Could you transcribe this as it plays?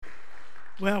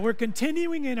Well, we're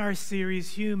continuing in our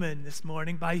series, Human, this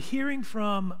morning by hearing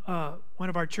from one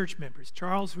of our church members,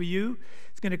 Charles Ryu.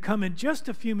 He's going to come in just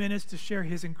a few minutes to share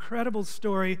his incredible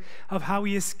story of how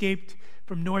he escaped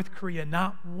from North Korea.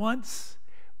 Not once,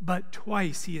 but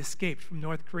twice he escaped from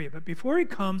North Korea. But before he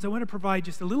comes, I want to provide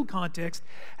just a little context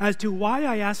as to why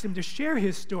I asked him to share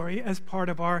his story as part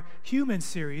of our Human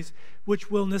series,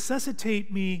 which will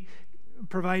necessitate me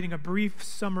providing a brief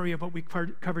summary of what we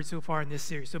covered so far in this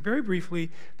series. So very briefly,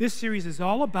 this series is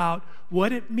all about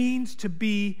what it means to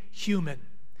be human.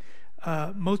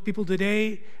 Most people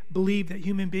today believe that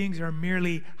human beings are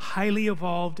merely highly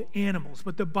evolved animals.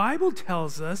 But the Bible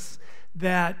tells us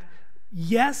that,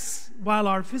 yes, while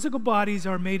our physical bodies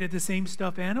are made of the same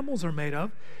stuff animals are made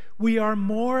of, we are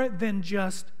more than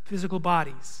just physical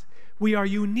bodies. We are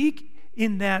unique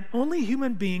in that only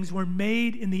human beings were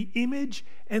made in the image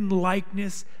and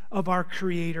likeness of our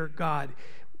Creator God.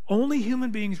 Only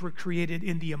human beings were created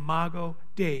in the Imago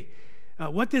Dei.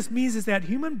 What this means is that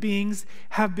human beings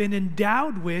have been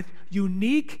endowed with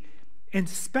unique and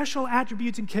special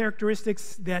attributes and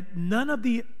characteristics that none of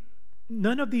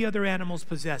the other animals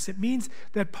possess. It means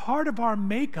that part of our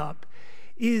makeup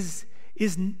is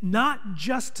not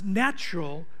just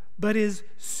natural, but is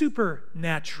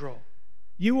supernatural.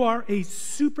 You are a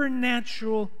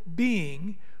supernatural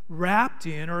being wrapped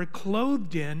in or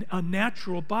clothed in a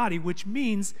natural body, which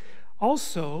means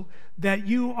also that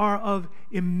you are of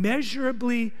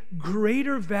immeasurably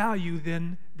greater value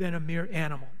than a mere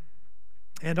animal.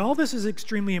 And all this is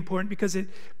extremely important because it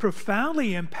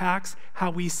profoundly impacts how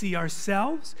we see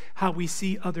ourselves, how we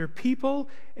see other people,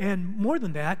 and more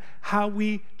than that, how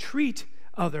we treat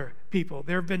other people.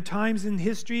 There have been times in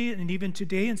history and even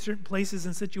today in certain places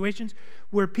and situations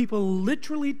where people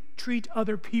literally treat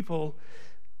other people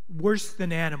worse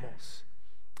than animals.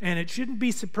 And it shouldn't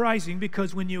be surprising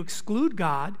because when you exclude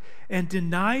God and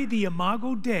deny the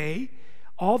Imago Dei,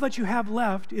 all that you have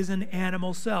left is an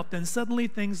animal self. Then suddenly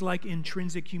things like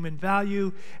intrinsic human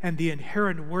value and the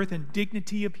inherent worth and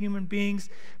dignity of human beings,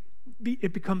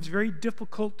 it becomes very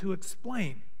difficult to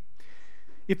explain.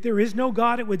 If there is no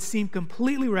God, it would seem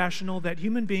completely rational that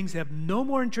human beings have no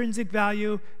more intrinsic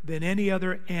value than any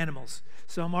other animals.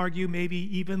 Some argue maybe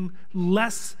even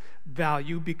less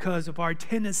value because of our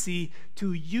tendency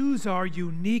to use our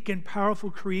unique and powerful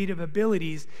creative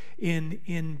abilities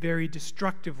in very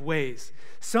destructive ways.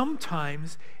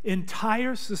 Sometimes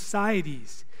entire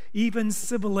societies, even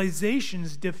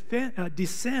civilizations,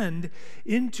 descend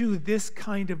into this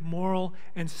kind of moral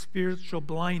and spiritual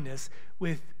blindness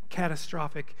with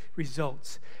catastrophic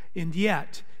results. And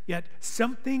yet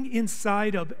something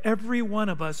inside of every one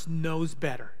of us knows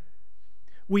better.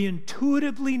 We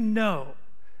intuitively know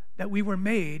that we were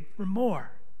made for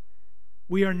more.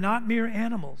 We are not mere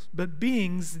animals, but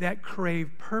beings that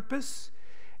crave purpose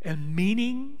and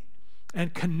meaning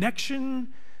and connection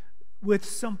with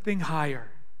something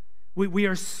higher. We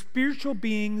are spiritual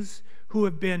beings who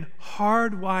have been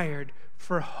hardwired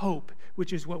for hope,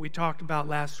 which is what we talked about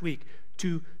last week.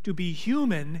 To be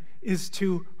human is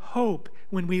to hope.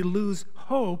 When we lose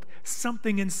hope,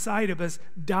 something inside of us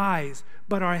dies.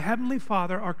 But our Heavenly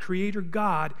Father, our Creator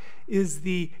God, is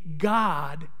the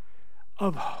God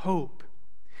of hope.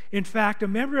 In fact, a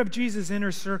member of Jesus'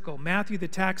 inner circle, Matthew the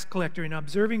tax collector, in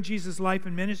observing Jesus' life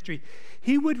and ministry,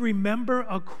 he would remember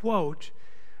a quote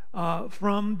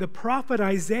from the prophet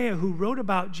Isaiah, who wrote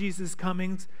about Jesus'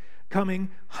 coming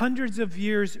hundreds of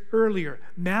years earlier.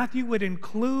 Matthew would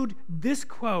include this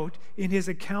quote in his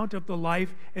account of the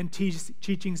life and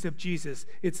teachings of Jesus.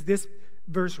 It's this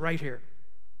verse right here.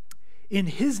 In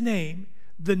his name,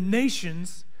 the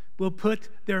nations will put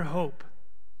their hope.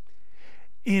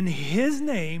 In his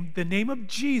name, the name of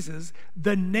Jesus,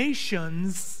 the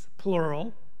nations,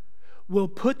 plural, will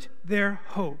put their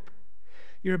hope.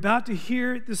 You're about to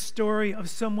hear the story of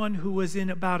someone who was in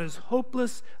about as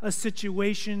hopeless a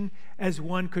situation as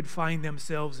one could find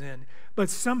themselves in.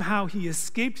 But somehow he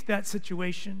escaped that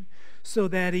situation so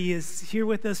that he is here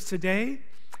with us today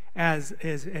as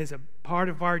a part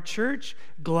of our church,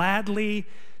 gladly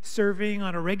serving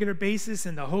on a regular basis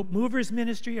in the Hope Movers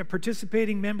Ministry, a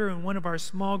participating member in one of our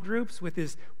small groups with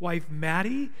his wife,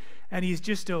 Maddie. And he's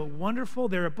just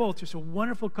they're both just a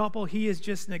wonderful couple. He is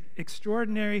just an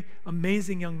extraordinary,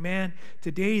 amazing young man.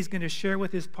 Today he's going to share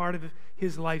with us part of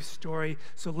his life story.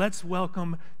 So let's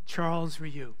welcome Charles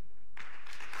Ryu.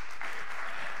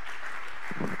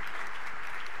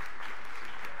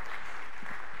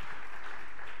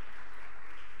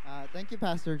 Thank you,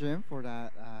 Pastor Jim, for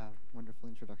that wonderful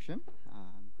introduction.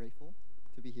 I'm grateful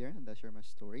to be here and to share my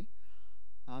story.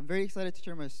 I'm very excited to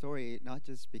share my story, not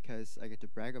just because I get to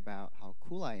brag about how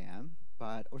cool I am,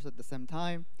 but also at the same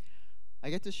time, I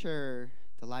get to share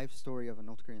the life story of a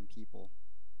North Korean people.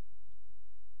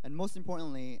 And most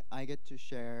importantly, I get to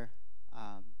share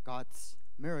God's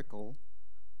miracle,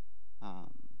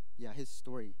 His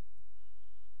story.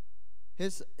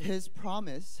 His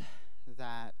promise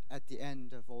that at the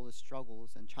end of all the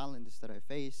struggles and challenges that I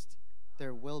faced,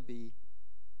 there will be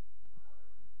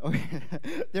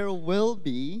there will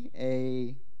be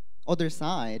a other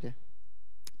side.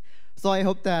 So I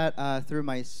hope that through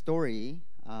my story,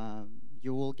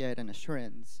 you will get an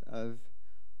assurance of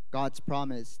God's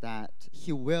promise that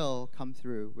He will come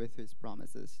through with His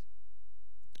promises.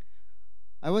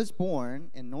 I was born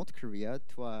in North Korea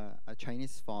to a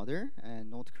Chinese father and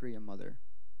North Korean mother.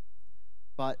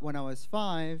 But when I was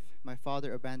 5, my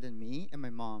father abandoned me and my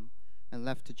mom and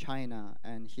left to China,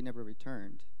 and he never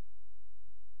returned.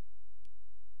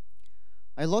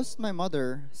 I lost my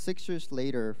mother 6 years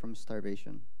later from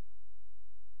starvation.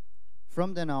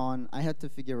 From then on, I had to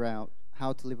figure out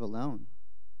how to live alone,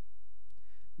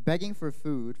 begging for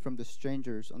food from the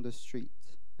strangers on the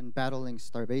street and battling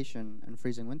starvation and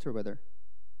freezing winter weather.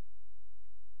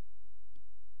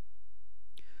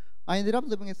 I ended up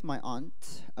living with my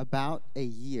aunt about a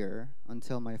year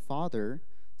until my father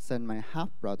sent my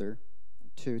half-brother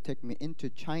to take me into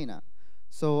China.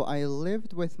 So I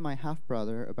lived with my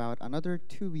half-brother about another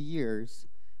 2 years,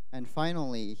 and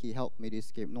finally he helped me to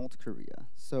escape North Korea.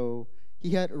 So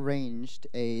he had arranged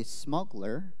a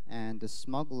smuggler, and the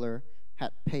smuggler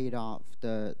had paid off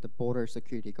the border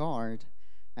security guard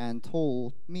and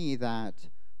told me that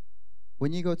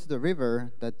when you go to the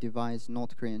river that divides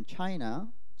North Korea and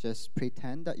China, just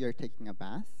pretend that you're taking a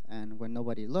bath, and when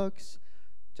nobody looks,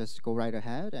 just go right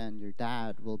ahead, and your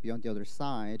dad will be on the other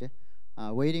side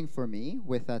waiting for me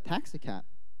with a taxi cab.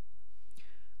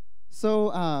 So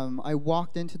I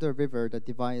walked into the river that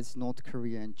divides North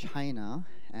Korea and China,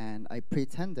 and I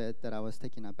pretended that I was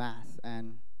taking a bath.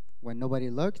 And when nobody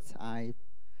looked, I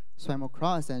swam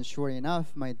across, and sure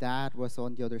enough, my dad was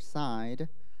on the other side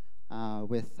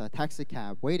with a taxi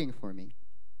cab waiting for me.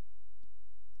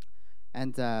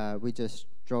 And we just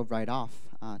drove right off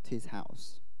to his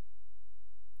house.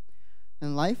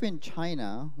 And life in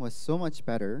China was so much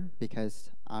better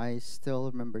because I still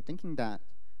remember thinking that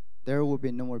there would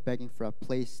be no more begging for a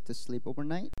place to sleep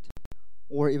overnight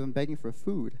or even begging for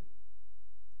food.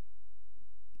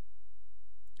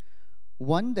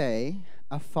 One day,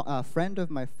 a friend of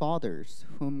my father's,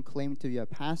 whom claimed to be a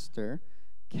pastor,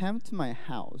 came to my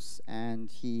house,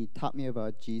 and he taught me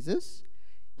about Jesus.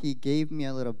 He gave me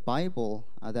a little Bible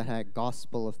that had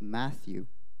Gospel of Matthew.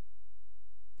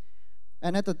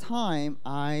 And at the time,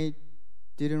 I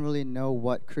didn't really know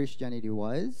what Christianity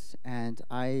was, and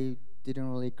I couldn't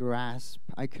really grasp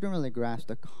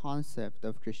the concept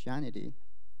of Christianity.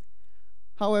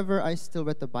 However, I still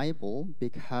read the Bible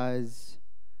because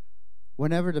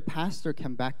whenever the pastor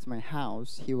came back to my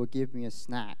house, he would give me a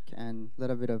snack and a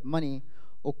little bit of money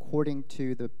according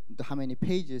to the how many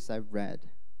pages I've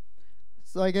read.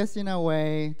 So I guess in a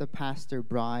way, the pastor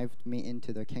bribed me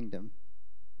into the kingdom.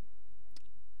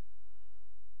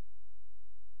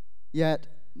 Yet,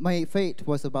 my faith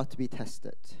was about to be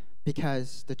tested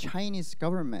because the Chinese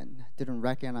government didn't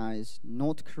recognize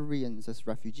North Koreans as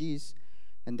refugees,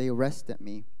 and they arrested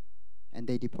me, and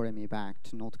they deported me back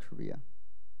to North Korea.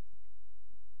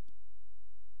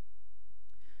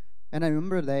 And I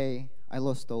remember the day I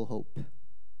lost all hope.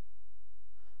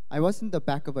 I was in the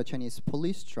back of a Chinese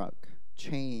police truck,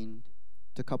 chained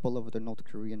to a couple of the North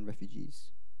Korean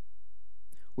refugees.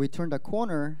 We turned a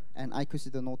corner, and I could see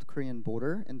the North Korean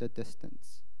border in the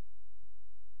distance.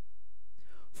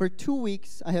 For 2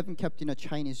 weeks, I have been kept in a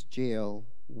Chinese jail,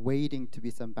 waiting to be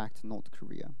sent back to North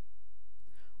Korea.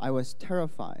 I was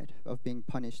terrified of being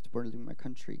punished for leaving my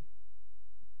country.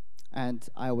 And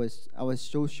I was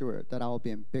so sure that I will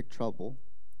be in big trouble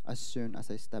as soon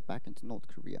as I step back into North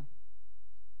Korea.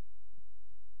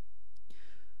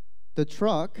 The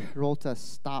truck rolled to a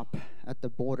stop at the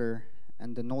border,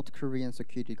 and the North Korean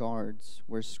security guards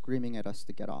were screaming at us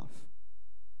to get off.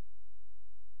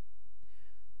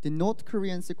 The North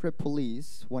Korean secret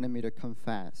police wanted me to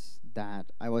confess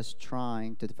that I was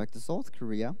trying to defect to South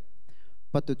Korea,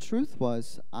 but the truth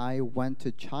was I went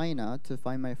to China to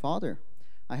find my father.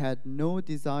 I had no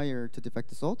desire to defect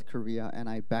to South Korea, and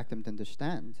I begged them to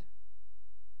understand.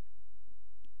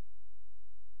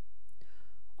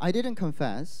 I didn't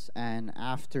confess, and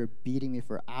after beating me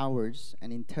for hours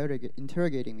and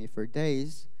interrogating me for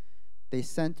days, they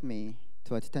sent me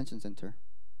to a detention center.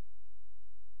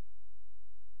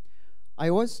 I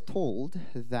was told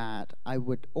that I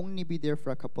would only be there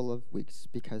for a couple of weeks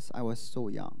because I was so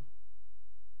young.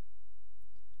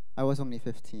 I was only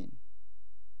 15.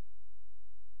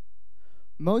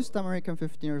 Most American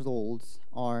 15 years olds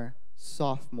are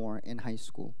sophomore in high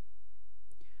school.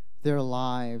 Their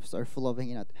lives are full of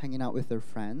hanging out with their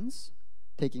friends,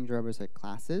 taking driver's ed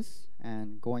classes,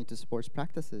 and going to sports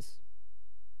practices.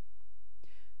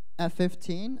 At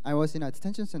 15, I was in a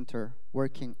detention center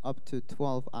working up to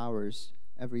 12 hours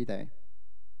every day.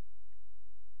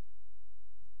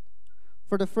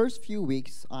 For the first few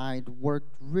weeks, I'd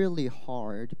worked really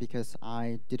hard because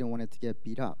I didn't want it to get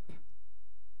beat up.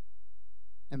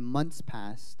 And months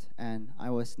passed, and I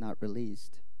was not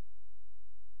released.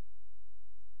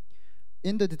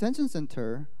 In the detention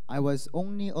center, I was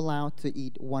only allowed to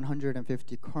eat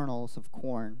 150 kernels of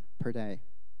corn per day.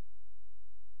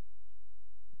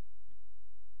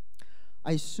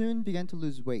 I soon began to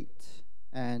lose weight,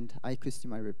 and I could see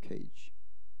my rib cage.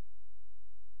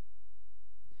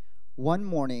 One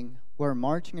morning, we're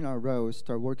marching in our rows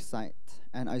to our work site,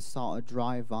 and I saw a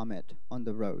dry vomit on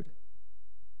the road.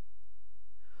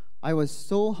 I was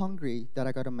so hungry that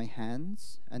I got on my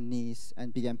hands and knees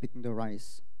and began picking the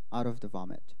rice out of the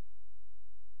vomit.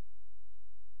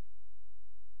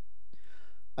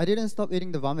 I didn't stop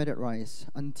eating the vomited rice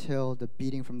until the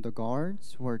beating from the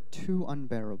guards were too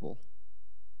unbearable.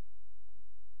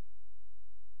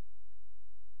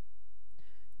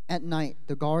 At night,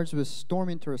 the guards would storm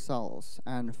into our cells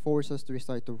and force us to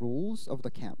recite the rules of the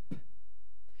camp.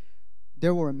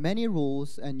 There were many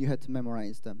rules, and you had to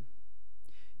memorize them.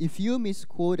 If you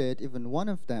misquoted even one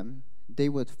of them, they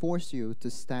would force you to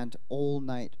stand all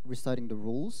night reciting the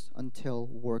rules until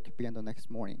work began the next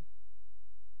morning.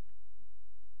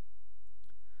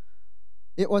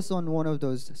 It was on one of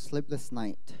those sleepless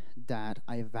nights that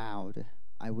I vowed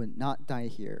I would not die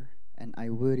here and I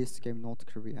would escape North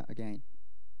Korea again.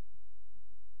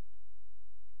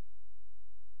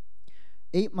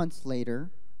 8 months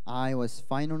later, I was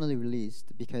finally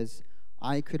released because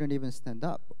I couldn't even stand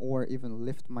up or even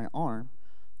lift my arm.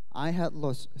 I had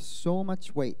lost so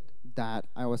much weight that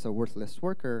I was a worthless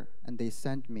worker, and they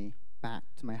sent me back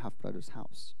to my half-brother's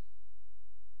house.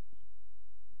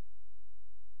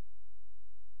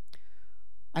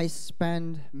 I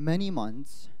spent many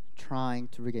months trying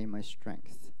to regain my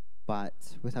strength,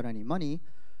 but without any money,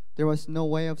 there was no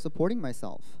way of supporting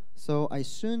myself. So I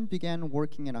soon began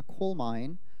working in a coal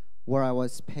mine where I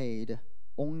was paid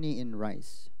only in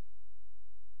rice.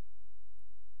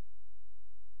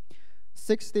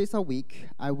 6 days a week,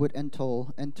 I would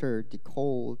enter the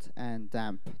cold and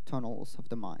damp tunnels of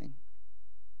the mine.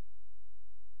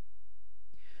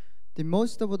 The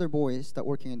most of other boys that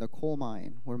working in the coal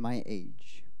mine were my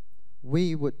age.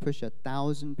 We would push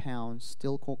 1,000-pound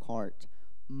steel coal cart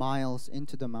miles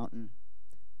into the mountain.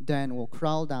 Then we'll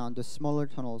crawl down the smaller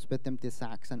tunnels with empty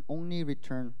sacks and only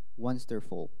return once they're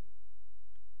full.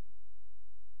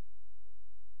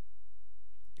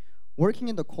 Working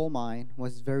in the coal mine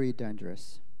was very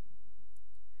dangerous.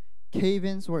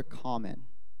 Cave-ins were common,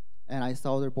 and I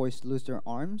saw other boys lose their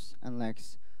arms and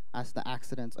legs as the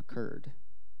accidents occurred.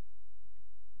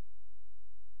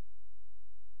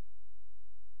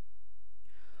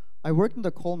 I worked in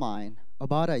the coal mine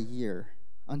about a year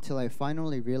until I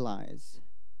finally realized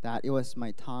that it was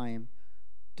my time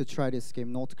to try to escape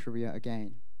North Korea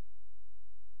again.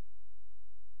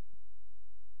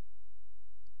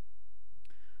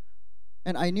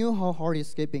 And I knew how hard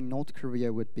escaping North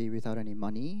Korea would be without any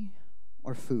money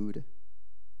or food.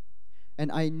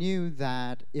 And I knew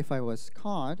that if I was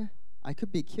caught, I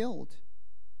could be killed.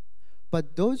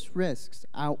 But those risks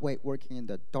outweighed working in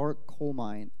the dark coal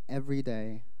mine every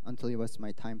day until it was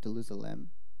my time to lose a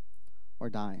limb or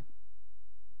die.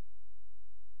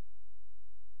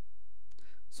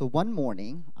 So one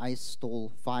morning, I stole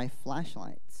 5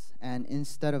 flashlights, and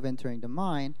instead of entering the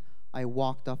mine, I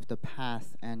walked up the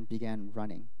path and began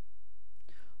running.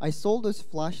 I sold those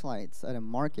flashlights at a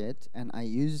market, and I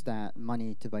used that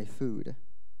money to buy food.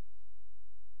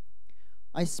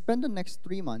 I spent the next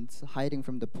 3 months hiding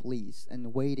from the police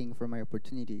and waiting for my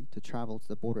opportunity to travel to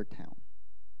the border town.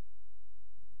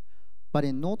 But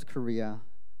in North Korea,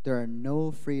 there are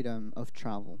no freedom of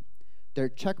travel. There are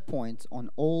checkpoints on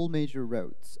all major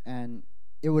roads, and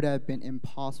it would have been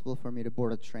impossible for me to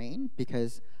board a train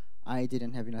because I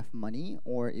didn't have enough money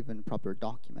or even proper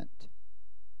document.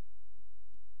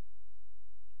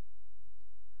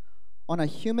 On a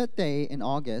humid day in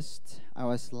August, I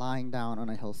was lying down on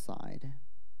a hillside.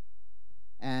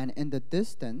 And in the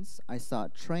distance, I saw a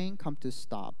train come to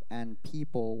stop, and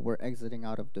people were exiting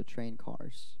out of the train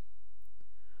cars.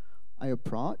 I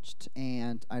approached,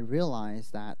 and I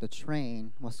realized that the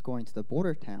train was going to the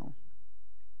border town.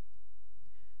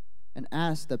 And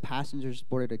as the passengers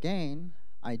boarded again,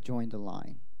 I joined the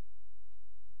line.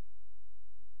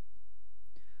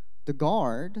 The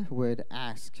guard would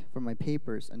ask for my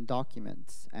papers and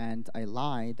documents, and I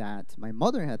lied that my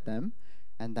mother had them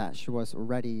and that she was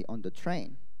already on the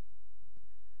train.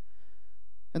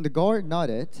 And the guard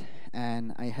nodded,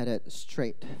 and I headed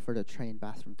straight for the train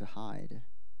bathroom to hide.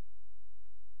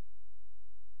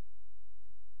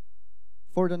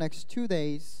 For the next 2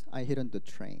 days, I hid on the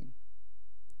train.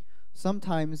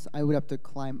 Sometimes I would have to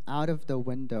climb out of the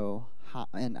window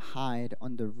and hide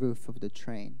on the roof of the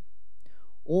train,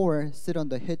 or sit on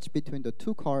the hitch between the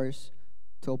two cars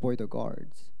to avoid the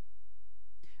guards.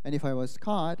 And if I was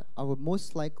caught, I would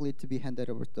most likely to be handed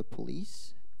over to the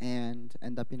police and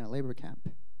end up in a labor camp.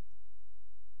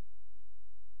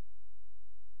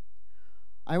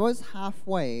 I was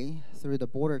halfway through the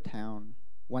border town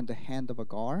when the hand of a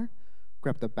guard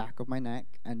grabbed the back of my neck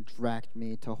and dragged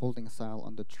me to a holding cell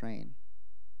on the train.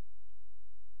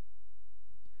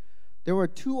 There were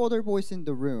 2 other boys in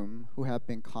the room who had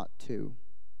been caught too.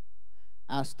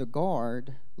 As the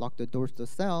guard locked the doors to the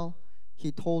cell,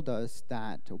 he told us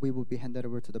that we would be handed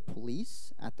over to the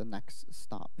police at the next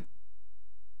stop.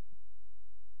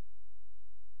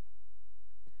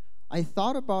 I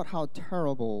thought about how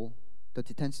terrible the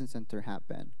detention center had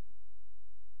been.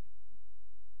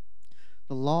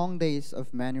 The long days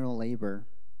of manual labor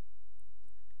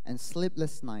and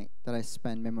sleepless nights that I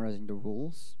spent memorizing the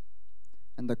rules,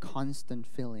 and the constant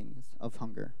feelings of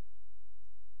hunger.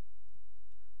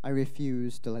 I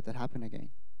refused to let that happen again.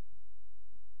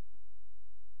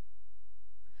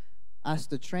 As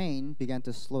the train began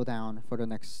to slow down for the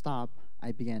next stop,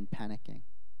 I began panicking.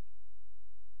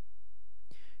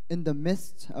 In the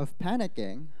midst of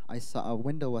panicking, I saw a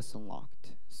window was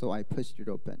unlocked, so I pushed it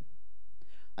open.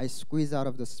 I squeezed out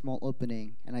of the small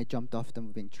opening, and I jumped off the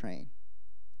moving train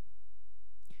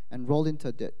and rolled into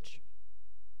a ditch.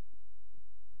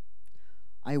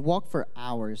 I walked for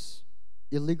hours,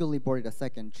 illegally boarded a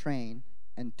second train,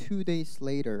 and 2 days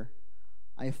later,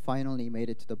 I finally made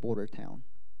it to the border town.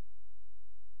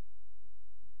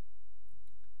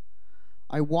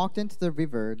 I walked into the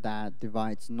river that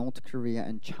divides North Korea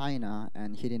and China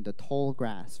and hid in the tall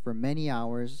grass for many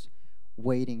hours,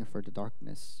 waiting for the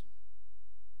darkness.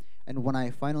 And when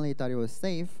I finally thought it was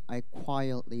safe, I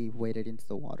quietly waded into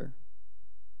the water.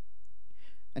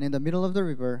 And in the middle of the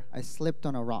river, I slipped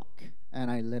on a rock,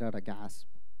 and I let out a gasp.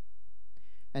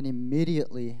 And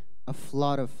immediately, a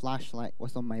flood of flashlight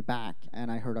was on my back,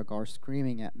 and I heard a guard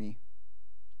screaming at me.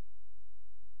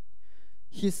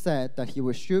 He said that he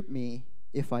would shoot me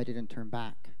if I didn't turn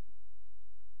back.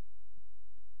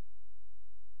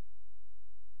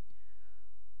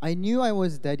 I knew I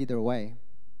was dead either way.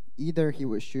 Either he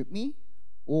would shoot me,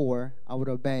 or I would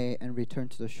obey and return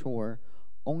to the shore,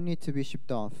 only to be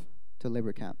shipped off to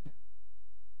labor camp.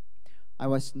 I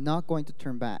was not going to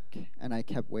turn back, and I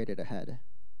kept waiting ahead.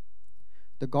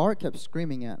 The guard kept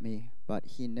screaming at me, but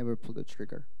he never pulled the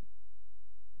trigger.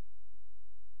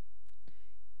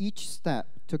 Each step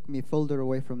took me further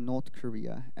away from North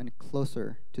Korea and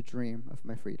closer to dream of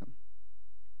my freedom.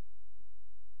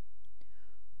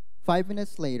 5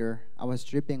 minutes later, I was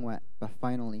dripping wet, but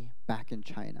finally back in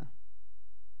China.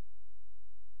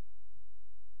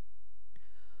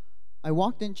 I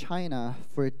walked in China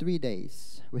for 3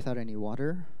 days without any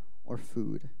water or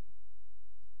food.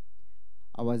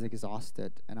 I was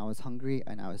exhausted, and I was hungry,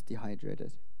 and I was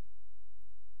dehydrated.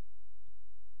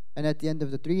 And at the end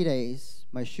of the 3 days,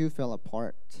 my shoe fell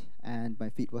apart, and my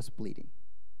feet was bleeding.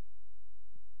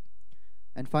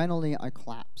 And finally, I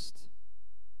collapsed.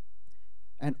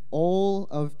 And all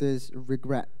of these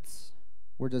regrets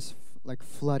were just like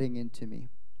flooding into me.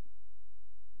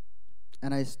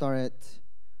 And I started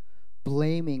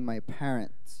blaming my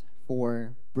parents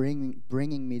for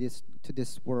bringing me to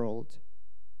this world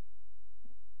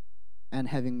and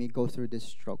having me go through this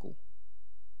struggle.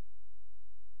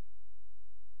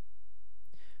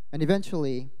 And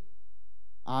eventually,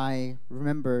 I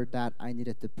remembered that I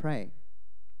needed to pray.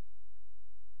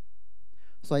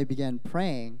 So I began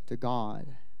praying to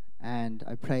God, and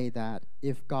I prayed that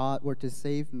if God were to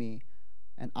save me,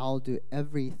 and I'll do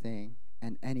everything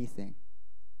and anything.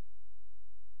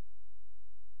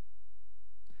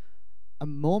 A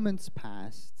moment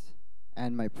passed,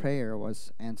 and my prayer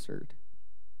was answered.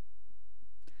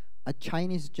 A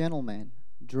Chinese gentleman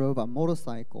drove a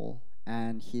motorcycle,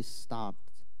 and he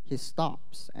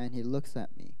stops, and he looks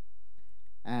at me,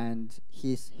 and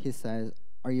he says,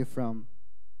 "Are you from?"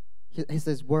 He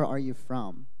says, "Where are you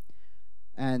from?"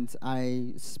 And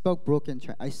I spoke broken.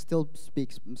 I still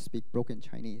speak broken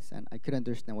Chinese, and I couldn't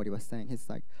understand what he was saying. He's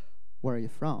like, "Where are you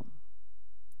from?"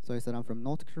 So I said, "I'm from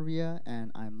North Korea,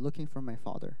 and I'm looking for my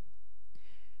father."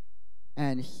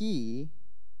 And he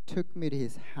took me to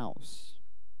his house,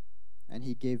 and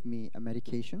he gave me a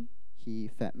medication. He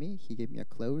fed me. He gave me a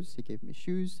clothes. He gave me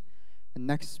shoes. And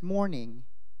next morning,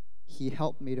 he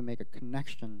helped me to make a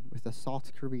connection with a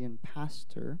South Korean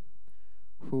pastor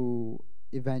who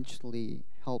eventually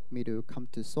helped me to come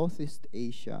to Southeast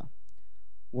Asia,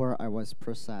 where I was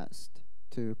processed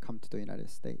to come to the United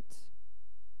States.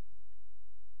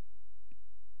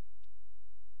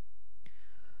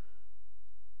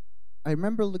 I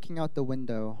remember looking out the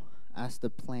window as the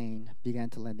plane began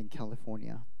to land in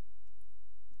California.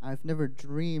 I've never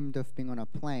dreamed of being on a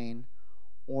plane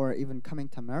or even coming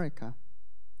to America.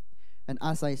 And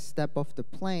as I stepped off the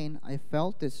plane, I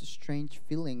felt these strange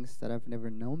feelings that I've never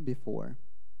known before.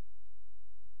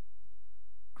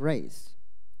 Grace,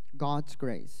 God's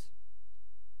grace.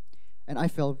 And I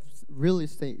felt really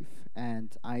safe,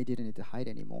 and I didn't need to hide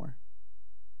anymore.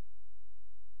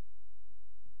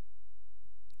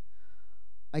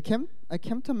 I came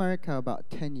to America about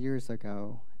 10 years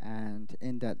ago, and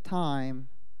in that time,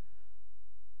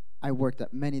 I worked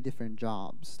at many different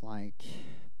jobs like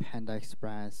Panda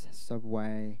Express,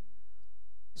 Subway,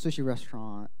 sushi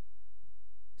restaurant,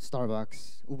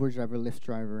 Starbucks, Uber driver, Lyft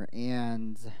driver,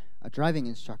 and a driving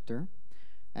instructor.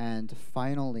 And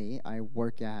finally, I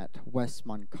work at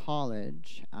Westmont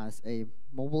College as a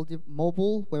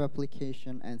mobile web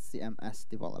application and CMS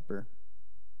developer.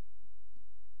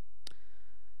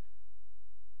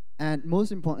 And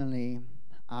most importantly,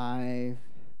 I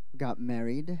got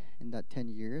married in that 10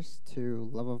 years to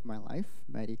love of my life,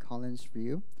 Maddie Collins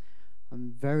Ryu.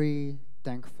 I'm very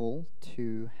thankful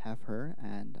to have her,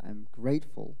 and I'm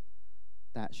grateful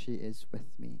that she is with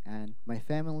me. And my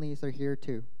families are here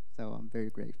too, so I'm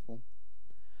very grateful.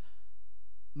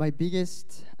 My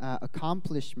biggest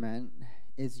accomplishment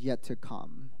is yet to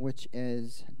come, which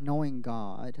is knowing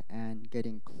God and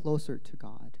getting closer to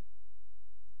God.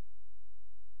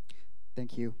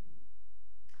 Thank you.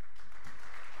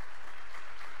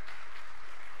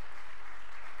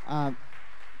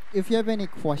 If you have any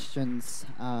questions,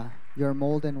 you're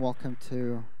more than welcome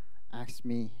to ask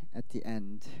me at the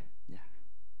end. Yeah.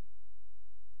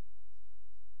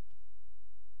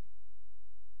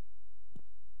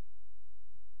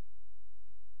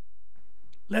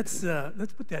 Let's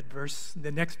put that verse,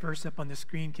 the next verse, up on the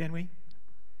screen, can we?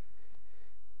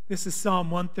 This is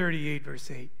Psalm 138, verse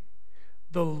 8.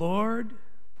 The Lord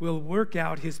will work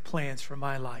out his plans for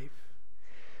my life.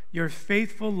 Your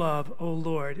faithful love, O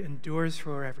Lord, endures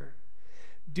forever.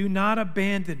 Do not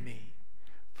abandon me,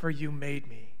 for you made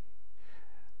me.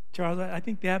 Charles, I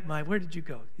think that might, where did you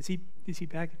go? Is he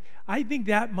back? I think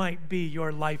that might be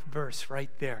your life verse right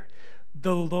there.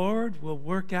 The Lord will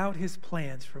work out his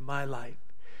plans for my life.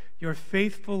 Your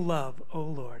faithful love, O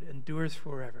Lord, endures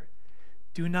forever.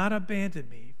 Do not abandon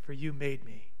me, for you made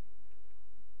me.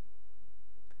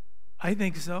 I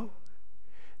think so.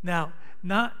 Now,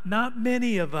 not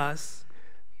many of us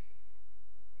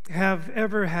have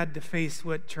ever had to face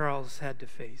what Charles had to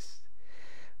face.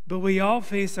 But we all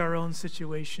face our own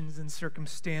situations and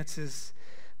circumstances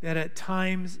that at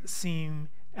times seem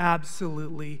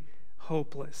absolutely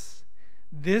hopeless.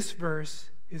 This verse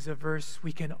is a verse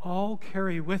we can all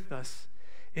carry with us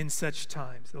in such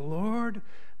times. The Lord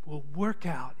will work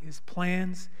out his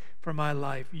plans for my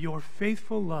life. Your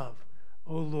faithful love,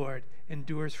 O Lord,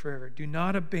 endures forever. Do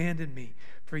not abandon me,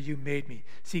 for you made me.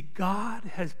 See, God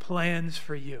has plans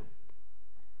for you.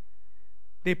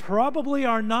 They probably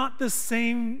are not the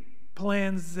same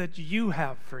plans that you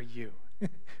have for you. In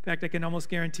fact, I can almost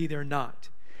guarantee they're not.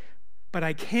 But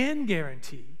I can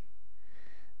guarantee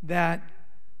that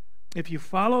if you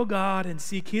follow God and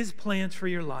seek his plans for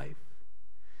your life,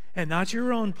 and not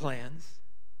your own plans,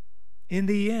 in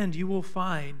the end you will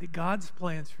find that God's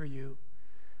plans for you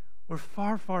were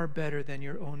far, far better than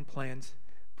your own plans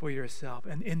for yourself.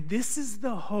 And this is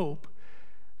the hope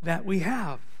that we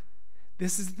have.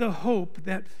 This is the hope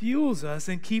that fuels us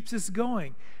and keeps us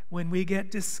going when we get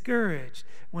discouraged,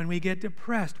 when we get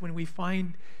depressed, when we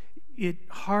find it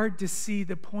hard to see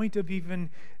the point of even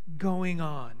going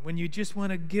on, when you just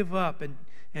want to give up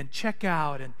and check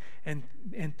out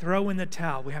and throw in the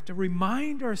towel. We have to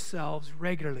remind ourselves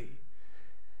regularly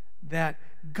that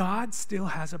God still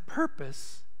has a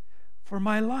purpose for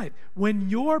my life. When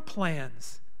your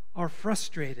plans are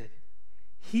frustrated,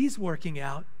 he's working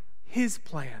out his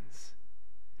plans.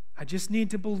 I just need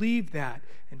to believe that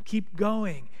and keep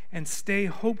going and stay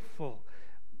hopeful,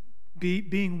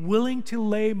 being willing to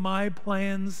lay my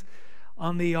plans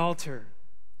on the altar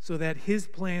so that his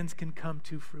plans can come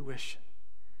to fruition,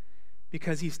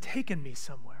 because he's taken me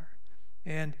somewhere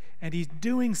and he's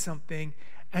doing something,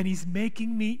 and he's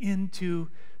making me into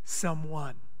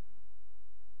someone.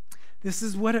 This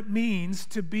is what it means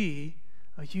to be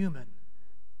a human.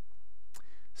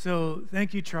 So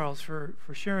thank you, Charles, for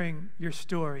sharing your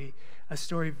story, a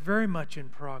story very much in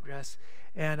progress.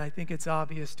 And I think it's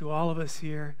obvious to all of us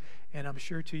here, and I'm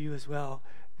sure to you as well,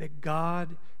 that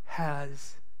God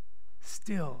has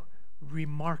still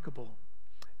remarkable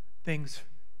things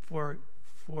for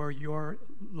your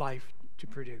life to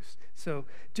produce. So,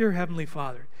 dear Heavenly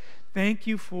Father, thank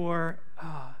you for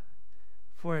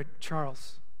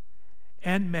Charles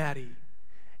and Maddie,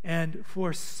 and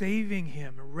for saving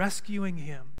him, rescuing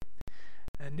him,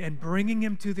 and bringing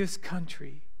him to this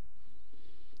country,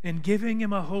 and giving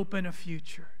him a hope and a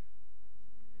future.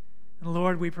 And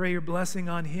Lord, we pray your blessing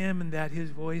on him, and that his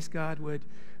voice, God, would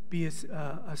be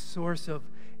a source of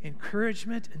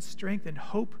encouragement and strength and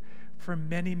hope for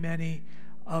many, many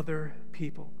other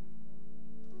people.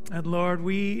 And Lord,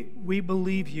 we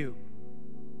believe you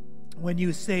when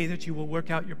you say that you will work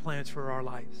out your plans for our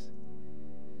lives.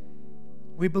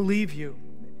 We believe you.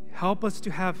 Help us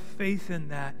to have faith in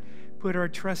that. Put our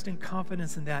trust and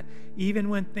confidence in that, even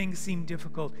when things seem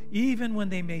difficult, even when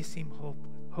they may seem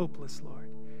hopeless, Lord.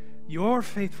 Your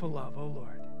faithful love, O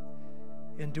Lord,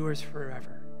 endures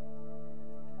forever.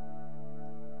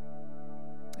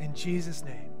 In Jesus'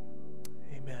 name.